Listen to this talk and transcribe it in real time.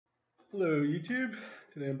Hello YouTube,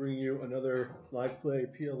 today I'm bringing you another live play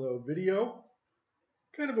PLO video.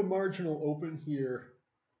 Kind of a marginal open here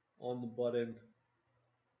on the button.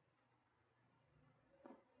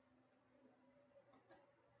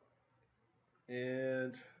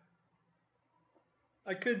 And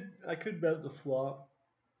I could bet the flop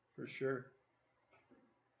for sure,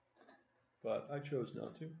 but I chose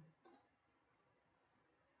not to.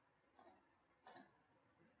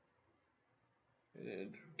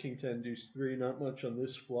 And King 10 Deuce 3, not much on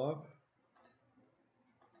this flop.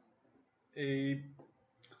 A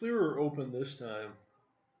clearer open this time.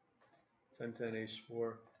 10-10 Ace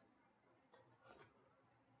 4.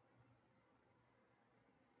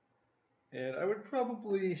 And I would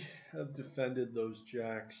probably have defended those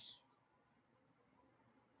jacks.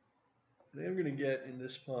 And I'm going to get in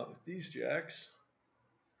this pot with these jacks.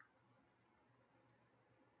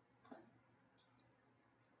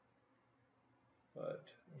 But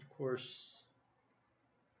of course,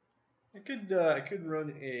 I could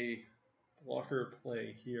run a blocker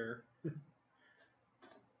play here,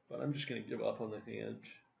 but I'm just going to give up on the hand.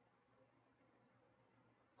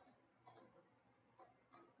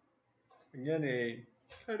 Again, a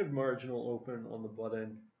kind of marginal open on the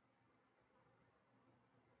button.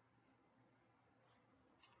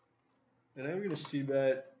 And I'm going to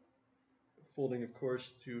c-bet, folding of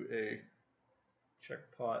course to a check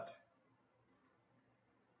pot.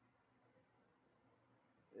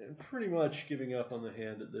 And pretty much giving up on the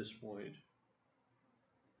hand at this point.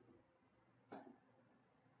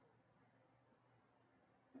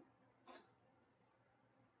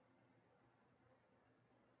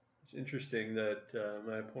 It's interesting that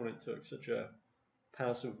my opponent took such a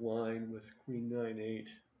passive line with Queen 9-8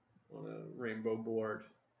 on a rainbow board.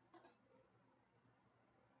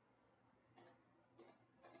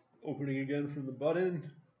 Opening again from the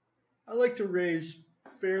button. I like to raise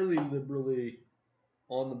fairly liberally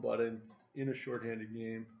on the button in a shorthanded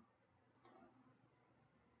game.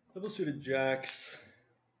 Double suited jacks,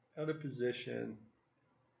 out of position.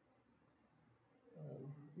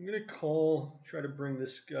 I'm going to call, try to bring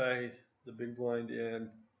this guy, the big blind, in.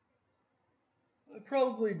 I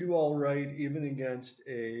probably do all right even against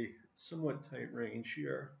a somewhat tight range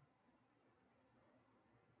here.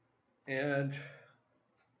 And I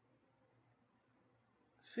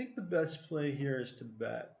think the best play here is to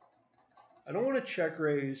bet. I don't want to check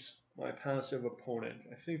raise my passive opponent.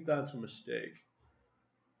 I think that's a mistake.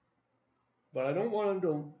 But I don't want him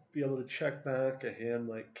to be able to check back a hand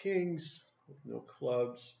like kings with no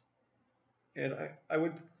clubs. And I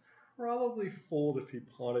would probably fold if he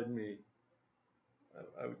potted me.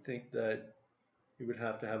 I would think that he would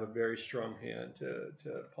have to have a very strong hand to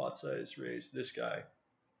pot size raise this guy.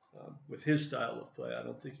 With his style of play, I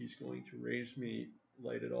don't think he's going to raise me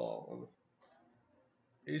light at all. On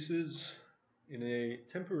the aces in a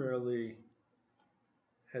temporarily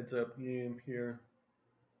heads up game here.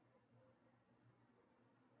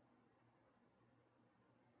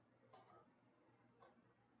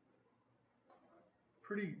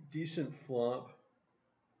 Pretty decent flop,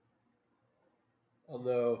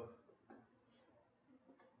 although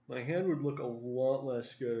my hand would look a lot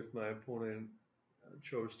less good if my opponent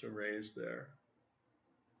chose to raise there.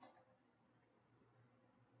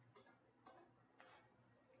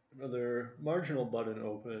 Another marginal button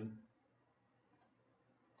open.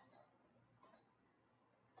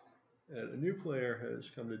 And a new player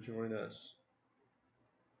has come to join us.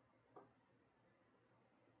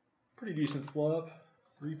 Pretty decent flop,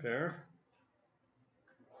 3-pair.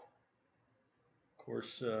 Of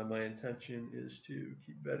course, my intention is to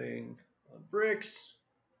keep betting on bricks,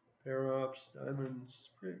 pair-ups, diamonds,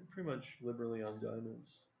 pretty much liberally on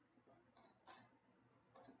diamonds.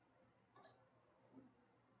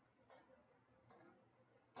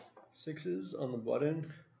 Sixes on the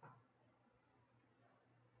button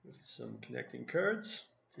with some connecting cards,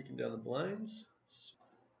 taking down the blinds.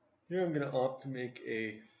 Here I'm going to opt to make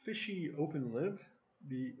a fishy open limp,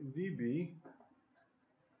 VB,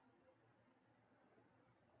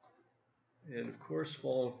 and of course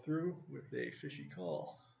follow through with a fishy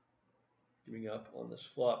call, giving up on this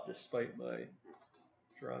flop despite my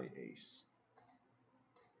dry ace.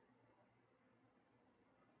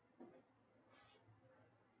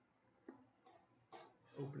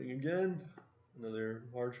 Opening again, another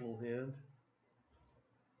marginal hand,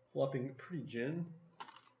 flopping pretty gin.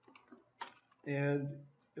 And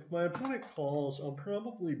if my opponent calls, I'll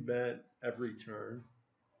probably bet every turn.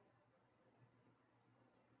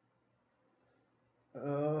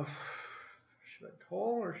 Should I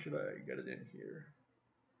call or should I get it in here?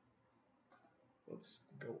 Let's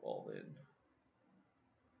go all in.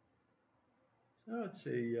 Oh, it's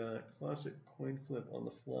a classic coin flip on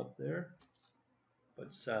the flop there,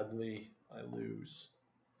 but sadly I lose.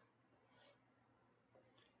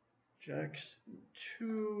 Jacks and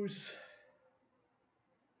twos.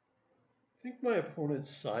 I think my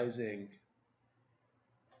opponent's sizing.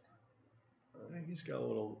 I think he's got a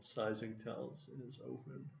little sizing tells in his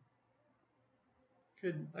open.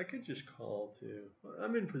 I could just call too.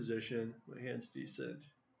 I'm in position. My hand's decent.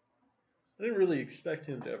 I didn't really expect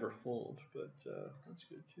him to ever fold, but that's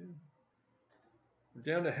good too. We're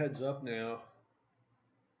down to heads up now.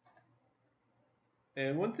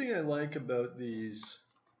 And one thing I like about these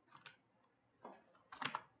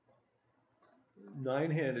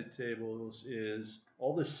 9-handed tables is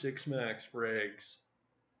all the 6-max frags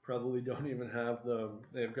probably don't even have them.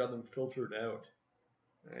 They've got them filtered out,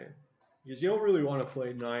 right? Because you don't really want to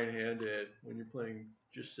play 9-handed when you're playing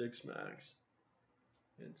just 6-max.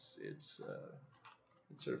 It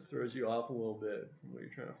sort of throws you off a little bit from what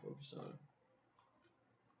you're trying to focus on.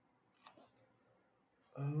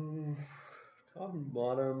 Top and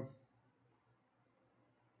bottom.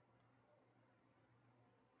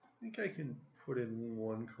 I think I can put in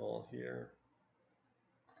one call here.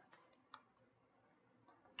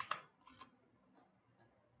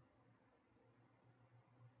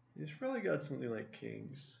 He's probably got something like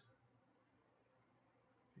kings.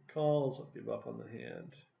 If he calls, I'll give up on the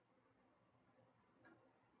hand.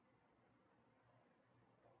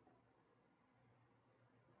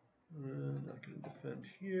 I'm not going to defend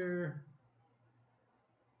here.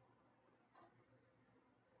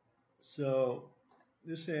 So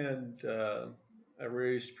this hand, I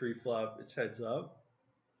raised pre-flop. It's heads up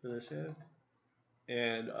for this hand,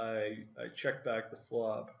 and I check back the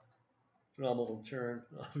flop. Phenomenal turn,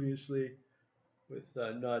 obviously, with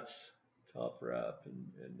nuts, top wrap,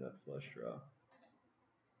 and nut flush draw.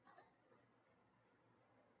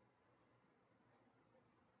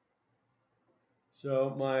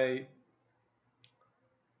 So my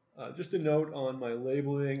just a note on my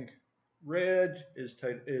labeling: red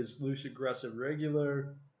is loose, aggressive,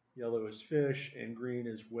 regular. Yellow is fish, and green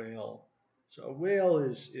is whale. So a whale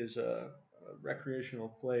is a recreational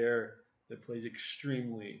player that plays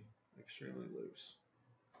extremely loose.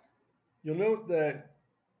 You'll note that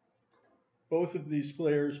both of these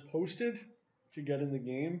players posted to get in the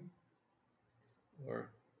game,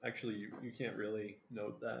 or actually you can't really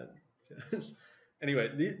note that.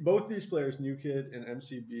 Anyway, both these players, New Kid and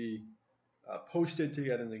MCB, posted to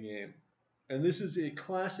get in the game. And this is a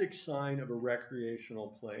classic sign of a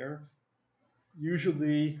recreational player.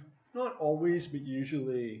 Usually, not always, but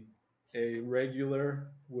usually a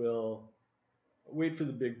regular will wait for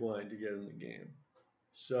the big blind to get in the game.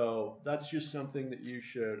 So that's just something that you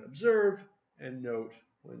should observe and note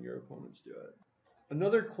when your opponents do it.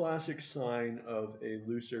 Another classic sign of a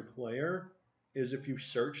looser player is if you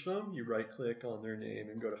search them, you right click on their name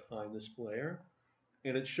and go to find this player,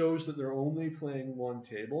 and it shows that they're only playing one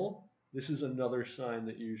table. This is another sign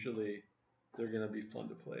that usually they're going to be fun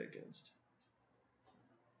to play against.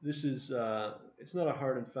 This is, it's not a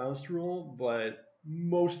hard and fast rule, but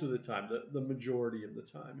most of the time, the majority of the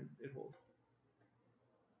time, it holds.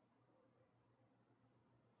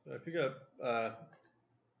 So I pick up,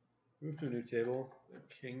 move to a new table,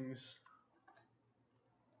 kings,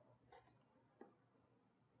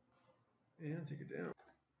 and take it down.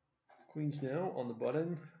 Queens now on the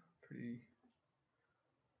button, pretty,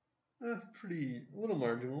 a little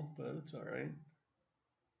marginal, but it's all right.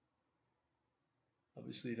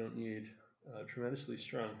 Obviously, you don't need a tremendously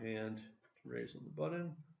strong hand to raise on the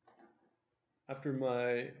button. After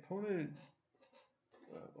my opponent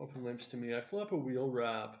open limps to me, I flop a wheel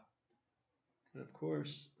wrap, and of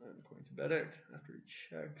course, I'm going to bet it after he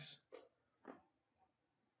checks.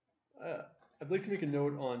 I'd like to make a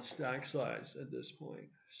note on stack size at this point.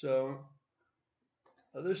 So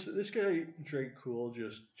this guy Drake Cool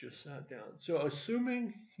just sat down. So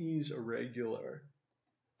assuming he's a regular,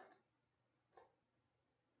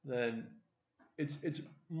 then it's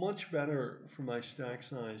much better for my stack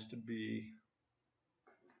size to be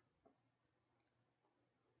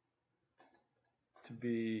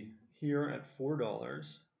here at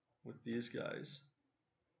 $4 with these guys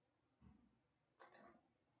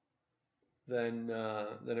than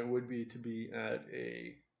it would be to be at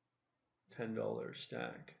a $10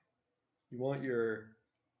 stack. You want your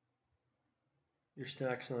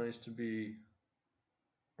stack size to be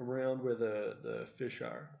around where the fish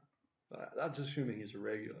are. That's assuming he's a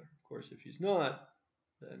regular. Of course, if he's not,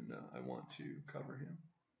 then I want to cover him.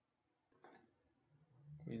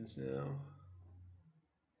 Queens now.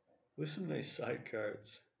 With some nice side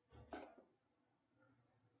cards.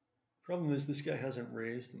 Problem is this guy hasn't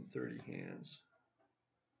raised in 30 hands.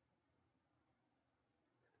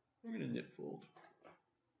 I'm going to knit fold.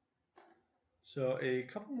 So a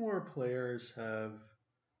couple more players have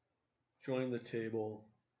joined the table,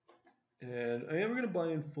 and I am going to buy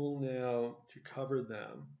in full now to cover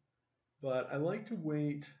them, but I like to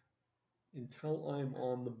wait until I'm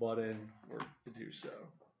on the button or to do so.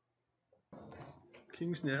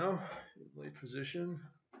 Kings now in late position,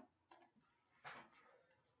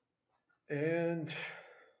 and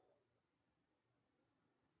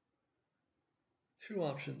two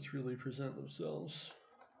options really present themselves.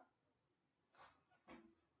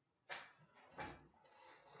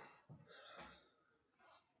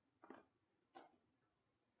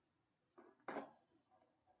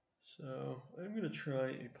 So I'm going to try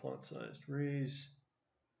a pot-sized raise.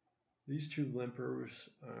 These two limpers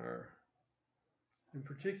are, in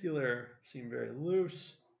particular, seem very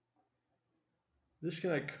loose. This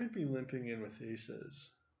guy could be limping in with aces,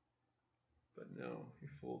 but no, he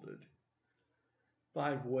folded.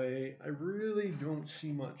 5-way. I really don't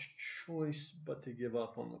see much choice but to give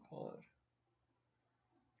up on the pot.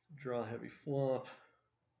 Draw heavy flop.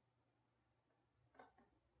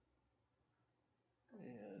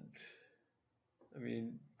 And, I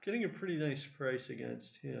mean, getting a pretty nice price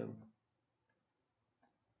against him.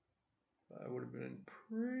 I would have been in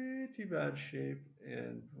pretty bad shape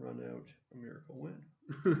and run out a miracle win.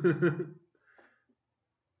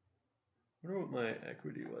 I wonder what my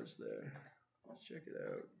equity was there. Let's check it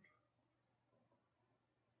out.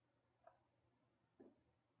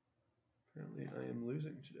 Apparently I am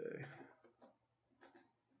losing today.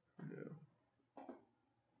 Who knew?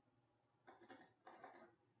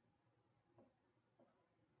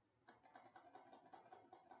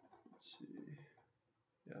 Let's see.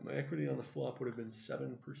 Yeah, my equity on the flop would have been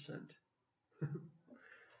 7%.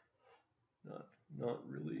 Not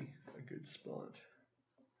really a good spot.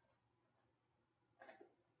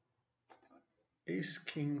 Ace,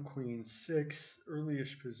 king, queen, 6,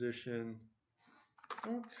 early-ish position. I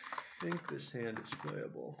don't think this hand is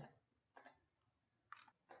playable.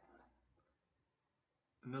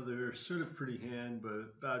 Another sort of pretty hand,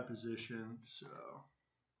 but bad position, so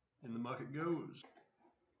in the muck it goes.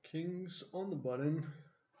 Kings on the button.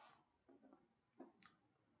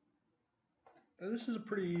 And this is a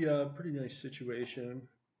pretty nice situation.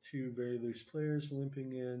 Two very loose players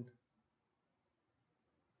limping in.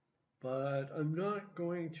 But I'm not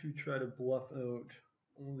going to try to bluff out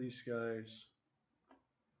all these guys.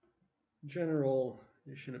 In general,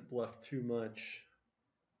 you shouldn't bluff too much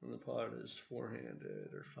when the pot is 4-handed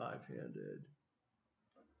or 5-handed.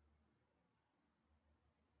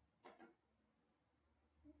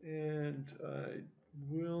 And I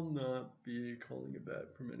will not be calling a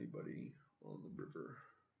bet from anybody on the river.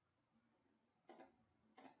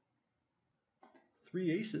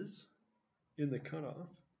 3 aces in the cutoff.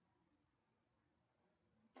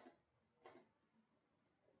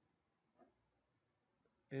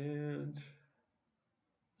 And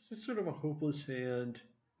this is sort of a hopeless hand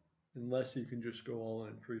unless you can just go all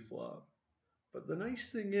in pre-flop. But the nice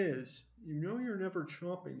thing is, you know you're never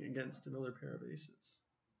chopping against another pair of aces.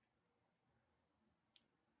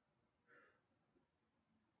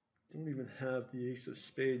 Don't even have the ace of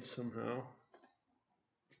spades somehow.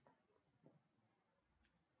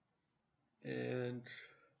 And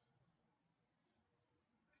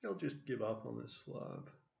I'll just give up on this flop.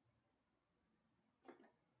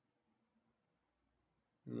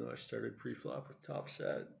 Even though I started pre-flop with top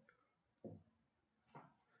set.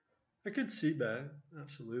 I could see bet,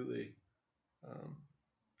 absolutely.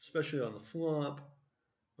 Especially on the flop,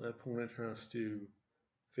 my opponent has to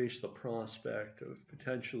face the prospect of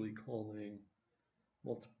potentially calling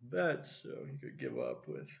multiple bets, so he could give up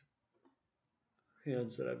with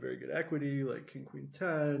hands that have very good equity, like king, queen,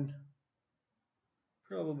 10.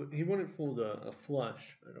 Probably, he wouldn't fold a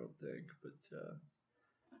flush, I don't think, but,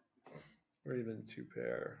 or even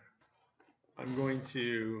 2-pair. I'm going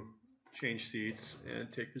to change seats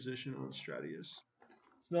and take position on Stratius.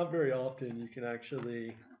 It's not very often you can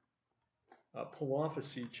actually pull off a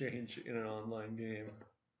seat change in an online game.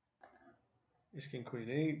 Ace, king, queen,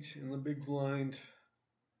 8 in the big blind.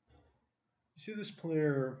 You see this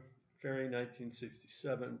player, Ferry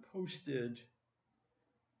 1967, posted,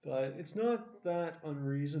 but it's not that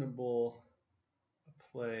unreasonable a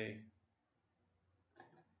play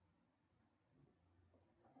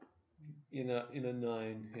in a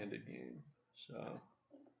 9-handed game. So,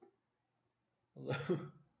 although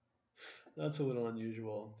that's a little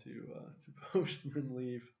unusual to post and then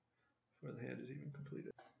leave before the hand is even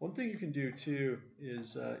completed. One thing you can do too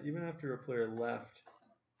is even after a player left,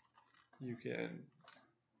 you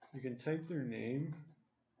can type their name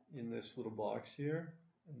in this little box here,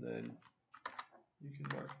 and then you can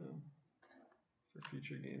mark them for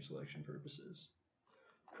future game selection purposes.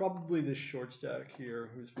 Probably this short stack here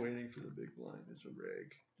who's waiting for the big blind is a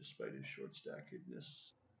reg, despite his short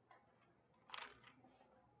stackedness.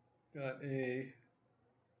 Got a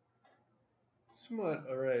somewhat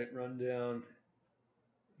alright rundown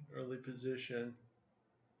early position.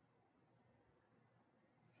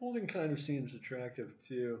 Folding kind of seems attractive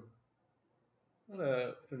too. Not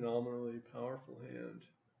a phenomenally powerful hand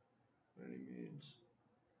by any means.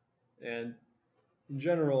 And in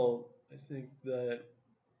general, I think that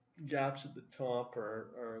gaps at the top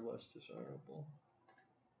are less desirable.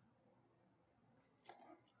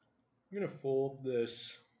 I'm going to fold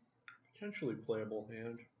this potentially playable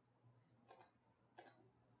hand.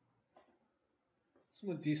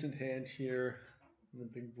 Somewhat decent hand here in the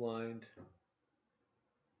big blind.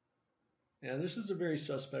 And this is a very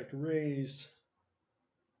suspect raise.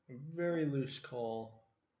 A very loose call.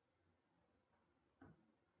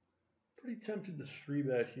 Pretty tempted to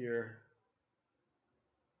 3-bet here.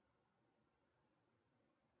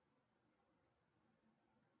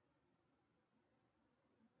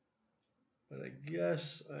 But I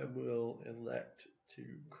guess I will elect to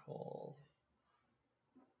call.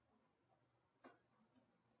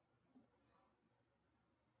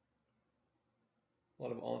 A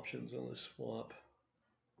lot of options on this flop.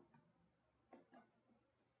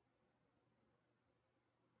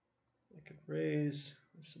 I could raise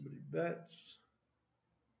if somebody bets.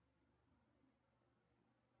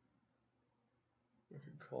 I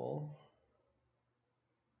could call.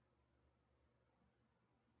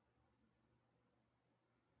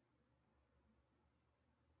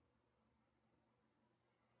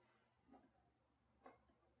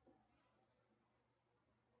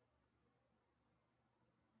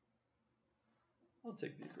 I'll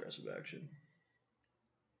take the aggressive action.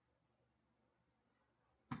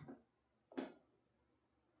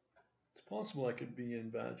 It's possible I could be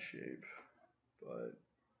in bad shape, but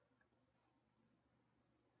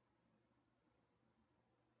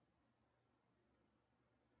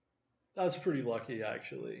that's pretty lucky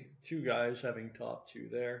actually. Two guys having top two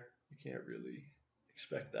there. You can't really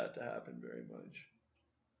expect that to happen very much.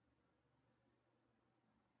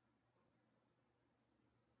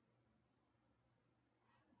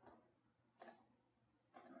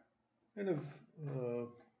 Kind of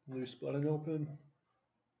loose button open.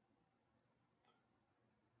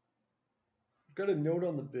 I've got a note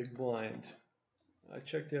on the big blind. I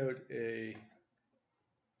checked out a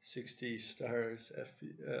 60 stars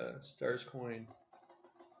stars coin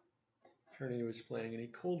tourney was playing, and he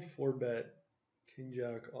called 4-bet King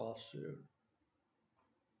Jack offsuit.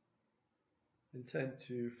 Intent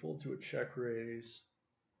to fold to a check raise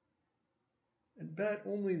and bet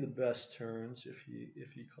only the best turns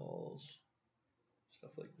if he calls.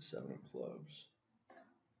 Stuff like the 7 of clubs.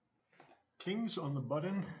 Kings on the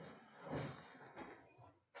button.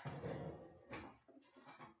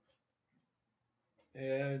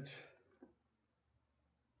 And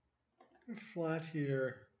flat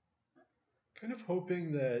here. Kind of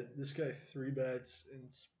hoping that this guy 3-bets and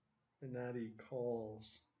Spinati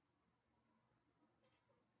calls.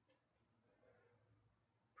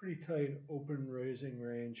 Pretty tight open raising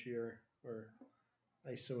range here, or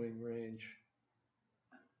ISOing range.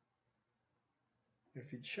 If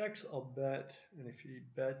he checks, I'll bet, and if he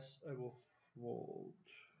bets, I will fold.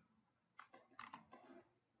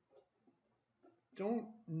 Don't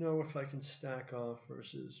know if I can stack off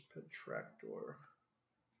versus Petractor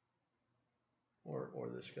or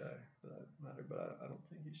this guy for that matter, but I don't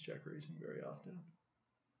think he's check raising very often.